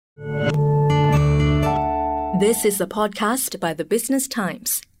This is a podcast by the Business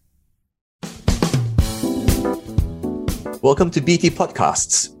Times. Welcome to BT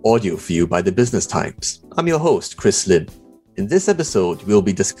Podcasts, audio for you by the Business Times. I'm your host, Chris Lin. In this episode, we'll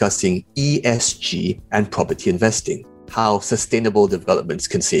be discussing ESG and property investing, how sustainable developments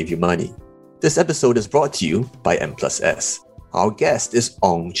can save you money. This episode is brought to you by M+S. Our guest is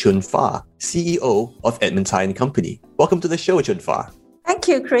Ong Chun Fah, CEO of Edmund Thai & Company. Welcome to the show, Chun Fah. Thank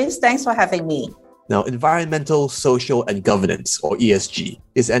you, Chris. Thanks for having me. Now, environmental, social, and governance, or ESG,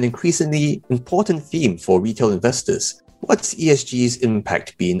 is an increasingly important theme for retail investors. What's ESG's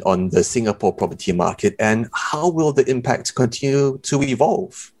impact been on the Singapore property market, and how will the impact continue to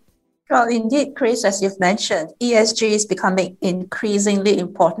evolve? Well, indeed, Chris, as you've mentioned, ESG is becoming increasingly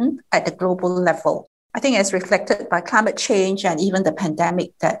important at the global level. I think as reflected by climate change and even the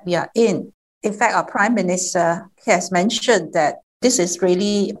pandemic that we are in. In fact, our Prime Minister has mentioned that this is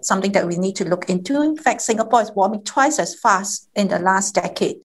really something that we need to look into. In fact, Singapore is warming twice as fast in the last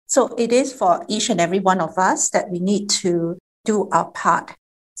decade. So it is for each and every one of us that we need to do our part.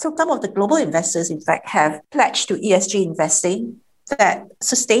 So some of the global investors, in fact, have pledged to ESG investing that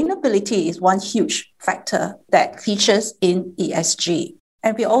sustainability is one huge factor that features in ESG.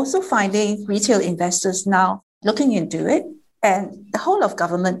 And we're also finding retail investors now looking into it, and the whole of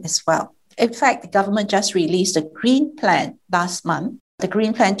government as well. In fact, the government just released a Green Plan last month, the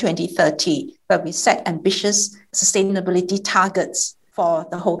Green Plan 2030, where we set ambitious sustainability targets for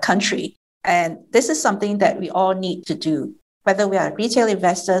the whole country. And this is something that we all need to do, whether we are retail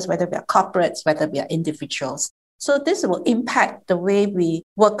investors, whether we are corporates, whether we are individuals. So this will impact the way we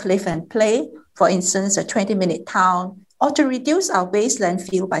work, live, and play. For instance, a 20-minute town, or to reduce our waste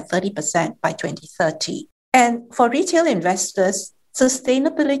landfill by 30% by 2030. And for retail investors,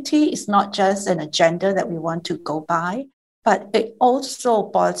 sustainability is not just an agenda that we want to go by, but it also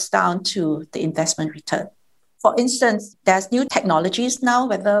boils down to the investment return. For instance, there's new technologies now,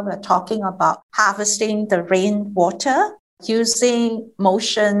 whether we're talking about harvesting the rainwater using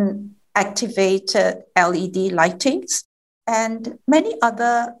motion-activated LED lightings, and many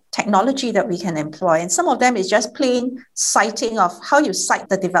other technology that we can employ. And some of them is just plain sighting of how you sight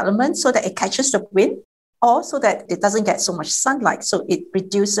the development so that it catches the wind, or so that it doesn't get so much sunlight, so it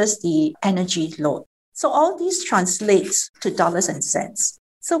reduces the energy load. So all these translates to dollars and cents.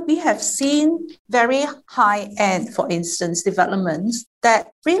 So we have seen very high-end, for instance, developments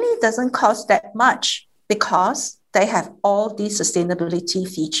that really doesn't cost that much because they have all these sustainability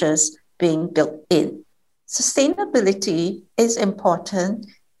features being built in. Sustainability is important,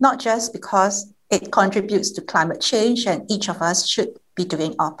 not just because it contributes to climate change and each of us should be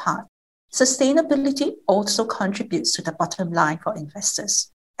doing our part. Sustainability also contributes to the bottom line for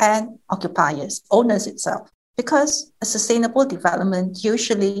investors and occupiers, owners itself. Because a sustainable development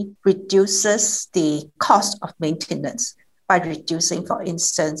usually reduces the cost of maintenance by reducing, for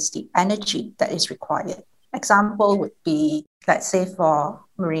instance, the energy that is required. Example would be, let's say, for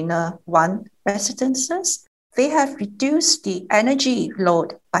Marina 1 residences, they have reduced the energy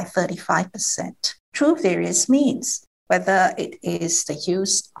load by 35% through various means, whether it is the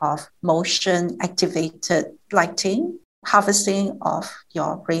use of motion-activated lighting, harvesting of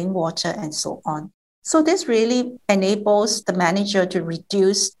your rainwater, and so on. So this really enables the manager to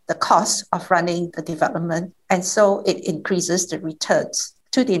reduce the cost of running the development. And so it increases the returns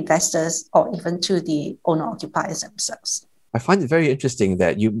to the investors or even to the owner-occupiers themselves. I find it very interesting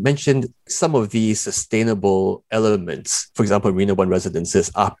that you mentioned some of these sustainable elements. For example, Marina 1 residences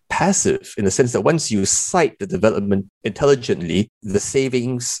are passive in the sense that once you site the development intelligently, the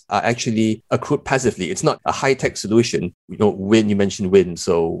savings are actually accrued passively. It's not a high-tech solution. Wind, you mentioned wind,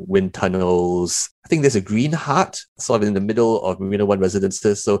 so wind tunnels. I think there's a green heart sort of in the middle of Marina 1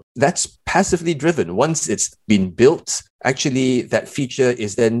 residences. So that's passively driven. Once it's been built, actually that feature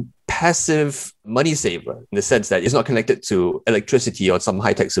is then passive money saver in the sense that it's not connected to electricity or some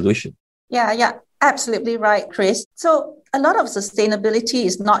high-tech solution. Yeah, absolutely right, Chris. So a lot of sustainability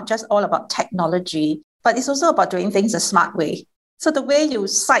is not just all about technology, but it's also about doing things a smart way. So the way you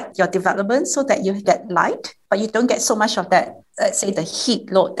site your development so that you get light, but you don't get so much of that, let's say, the heat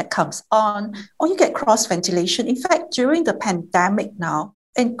load that comes on, or you get cross ventilation. In fact, during the pandemic now,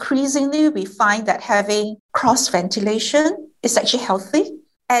 increasingly we find that having cross ventilation is actually healthy.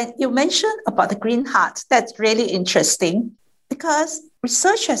 And you mentioned about the green heart. That's really interesting because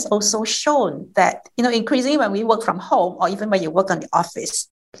research has also shown that, increasingly when we work from home or even when you work on the office,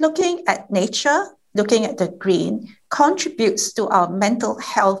 looking at nature, looking at the green contributes to our mental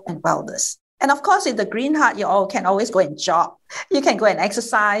health and wellness. And of course, in the green heart, you all can always go and jog. You can go and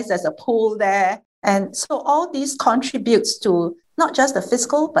exercise. There's a pool there. And so all these contributes to not just the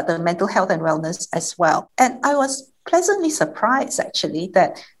physical, but the mental health and wellness as well. And I was pleasantly surprised, actually,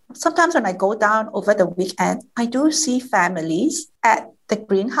 that sometimes when I go down over the weekend, I do see families at the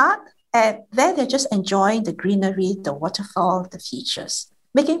Green Heart, and there they're just enjoying the greenery, the waterfall, the features,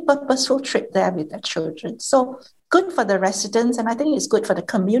 making purposeful trip there with their children. So good for the residents, and I think it's good for the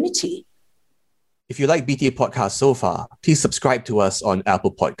community. If you like BT Podcasts so far, please subscribe to us on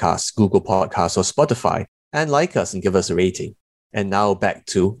Apple Podcasts, Google Podcasts, or Spotify, and like us and give us a rating. And now back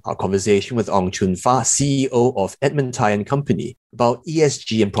to our conversation with Ong Chun Fah, CEO of Edmund Thai & Company, about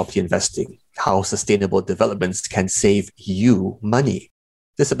ESG and property investing, how sustainable developments can save you money.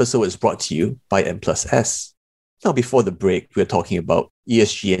 This episode is brought to you by M+S. Now, before the break, we were talking about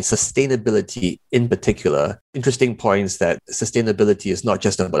ESG and sustainability in particular. Interesting points that sustainability is not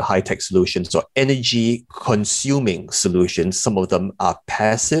just about high-tech solutions or energy-consuming solutions. Some of them are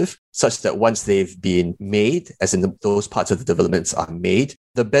passive, such that once they've been made, as in those parts of the developments are made,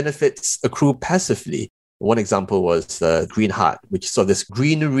 the benefits accrue passively. One example was Green Heart, which saw this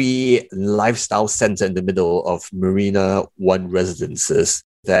greenery lifestyle center in the middle of Marina One residences.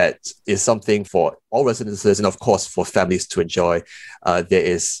 That is something for all residences and, of course, for families to enjoy. There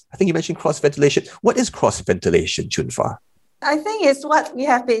is, I think you mentioned cross-ventilation. What is cross-ventilation, Chun Fah? I think it's what we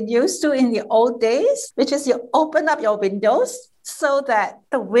have been used to in the old days, which is you open up your windows so that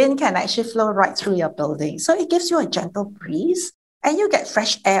the wind can actually flow right through your building. So it gives you a gentle breeze and you get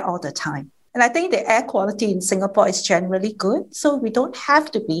fresh air all the time. And I think the air quality in Singapore is generally good, so we don't have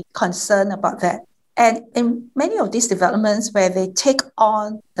to be concerned about that. And in many of these developments where they take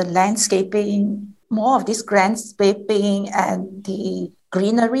on the landscaping, more of this landscaping and the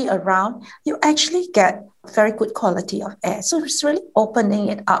greenery around, you actually get very good quality of air. So it's really opening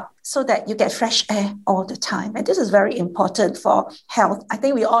it up so that you get fresh air all the time. And this is very important for health. I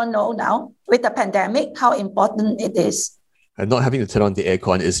think we all know now with the pandemic how important it is. And not having to turn on the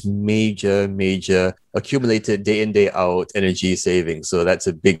aircon is major accumulated day in, day out energy savings. So that's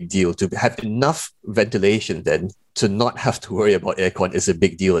a big deal. To have enough ventilation then to not have to worry about aircon is a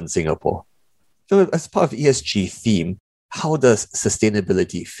big deal in Singapore. So as part of the ESG theme, how does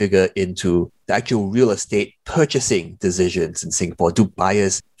sustainability figure into the actual real estate purchasing decisions in Singapore? Do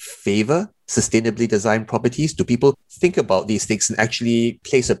buyers favor sustainably designed properties? Do people think about these things and actually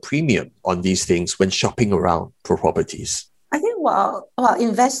place a premium on these things when shopping around for properties? I think while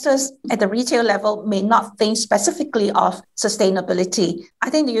investors at the retail level may not think specifically of sustainability, I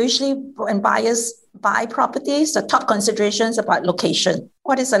think usually when buyers buy properties, the top consideration is about location.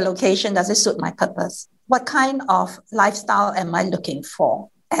 What is the location? Does it suit my purpose? What kind of lifestyle am I looking for?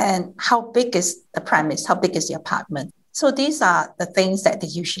 And how big is the premise? How big is the apartment? So these are the things that they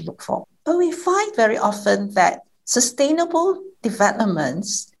usually look for. But we find very often that sustainable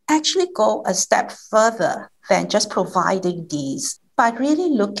developments actually go a step further than just providing these by really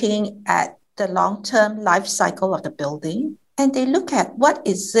looking at the long-term life cycle of the building. And they look at what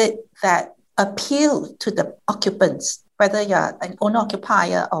is it that appeal to the occupants, whether you're an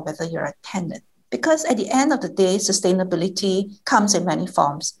owner-occupier or whether you're a tenant. Because at the end of the day, sustainability comes in many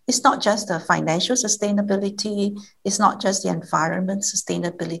forms. It's not just the financial sustainability. It's not just the environment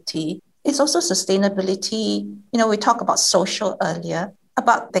sustainability. It's also sustainability. We talked about social earlier,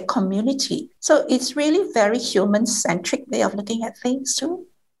 about the community. So it's really very human-centric way of looking at things too.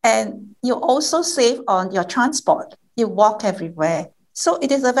 And you also save on your transport. You walk everywhere. So it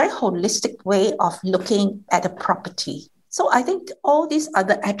is a very holistic way of looking at a property. So I think all these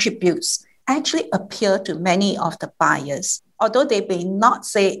other attributes actually appeal to many of the buyers, although they may not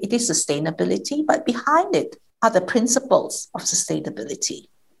say it is sustainability, but behind it are the principles of sustainability.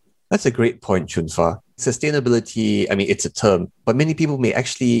 That's a great point, Chun Fah. Sustainability, it's a term, but many people may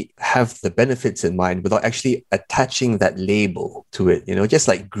actually have the benefits in mind without actually attaching that label to it, just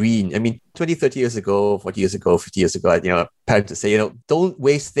like green. 20, 30 years ago, 40 years ago, 50 years ago, parents would say, don't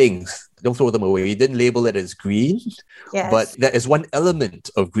waste things. Don't throw them away. You didn't label it as green, yes. But that is one element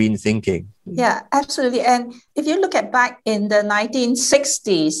of green thinking. Yeah, absolutely. And if you look at back in the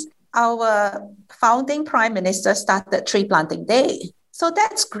 1960s, our founding prime minister started Tree Planting Day. So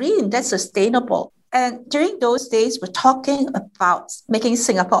that's green, that's sustainable. And during those days, we're talking about making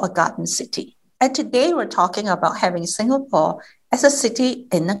Singapore a garden city. And today we're talking about having Singapore as a city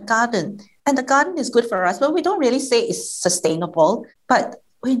in a garden. And the garden is good for us. Well, we don't really say it's sustainable, but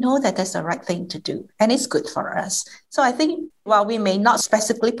we know that that's the right thing to do. And it's good for us. So I think while we may not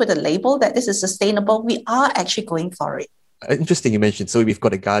specifically put a label that this is sustainable, we are actually going for it. Interesting you mentioned, so we've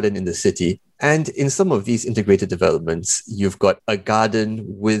got a garden in the city. And in some of these integrated developments, you've got a garden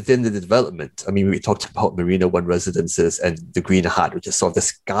within the development. I mean, we talked about Marina One residences and the Green Heart, which is sort of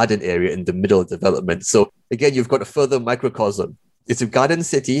this garden area in the middle of development. So again, you've got a further microcosm. It's a garden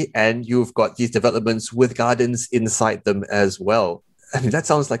city, and you've got these developments with gardens inside them as well. I mean, that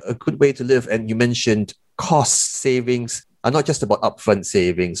sounds like a good way to live. And you mentioned cost savings are not just about upfront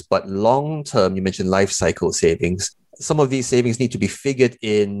savings, but long-term, you mentioned life cycle savings. Some of these savings need to be figured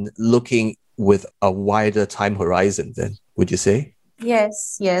in looking with a wider time horizon then, would you say?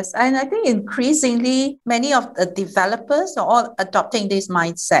 Yes. And I think increasingly, many of the developers are all adopting this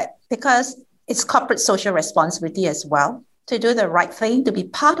mindset because it's corporate social responsibility as well to do the right thing, to be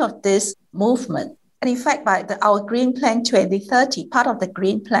part of this movement. And in fact, by our Green Plan 2030, part of the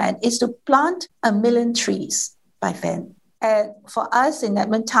Green Plan is to plant 1 million trees by then. And for us in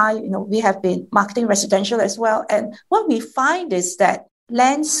Edmund Thai, we have been marketing residential as well. And what we find is that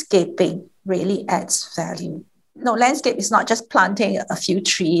landscaping really adds value. Landscape is not just planting a few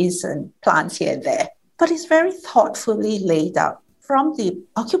trees and plants here and there, but it's very thoughtfully laid out from the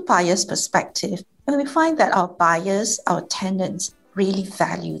occupier's perspective. And we find that our buyers, our tenants really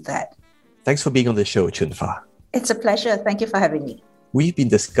value that. Thanks for being on the show, Chun Fa. It's a pleasure. Thank you for having me. We've been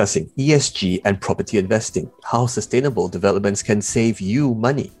discussing ESG and property investing, how sustainable developments can save you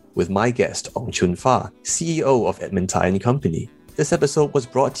money, with my guest, Ong Chun Fa, CEO of Edmund Thai & Company. This episode was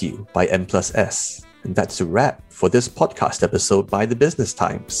brought to you by M+S. And that's a wrap for this podcast episode by the Business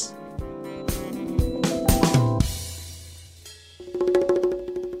Times.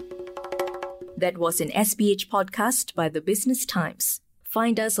 That was an SPH podcast by the Business Times.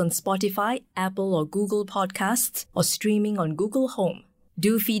 Find us on Spotify, Apple or Google Podcasts, or streaming on Google Home.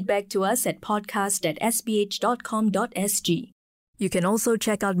 Do feedback to us at podcast@sph.com.sg. You can also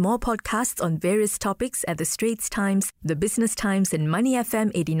check out more podcasts on various topics at The Straits Times, The Business Times, and Money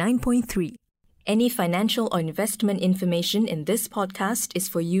FM 89.3. Any financial or investment information in this podcast is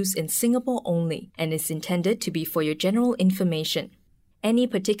for use in Singapore only and is intended to be for your general information. Any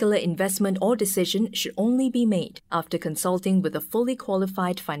particular investment or decision should only be made after consulting with a fully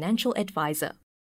qualified financial advisor.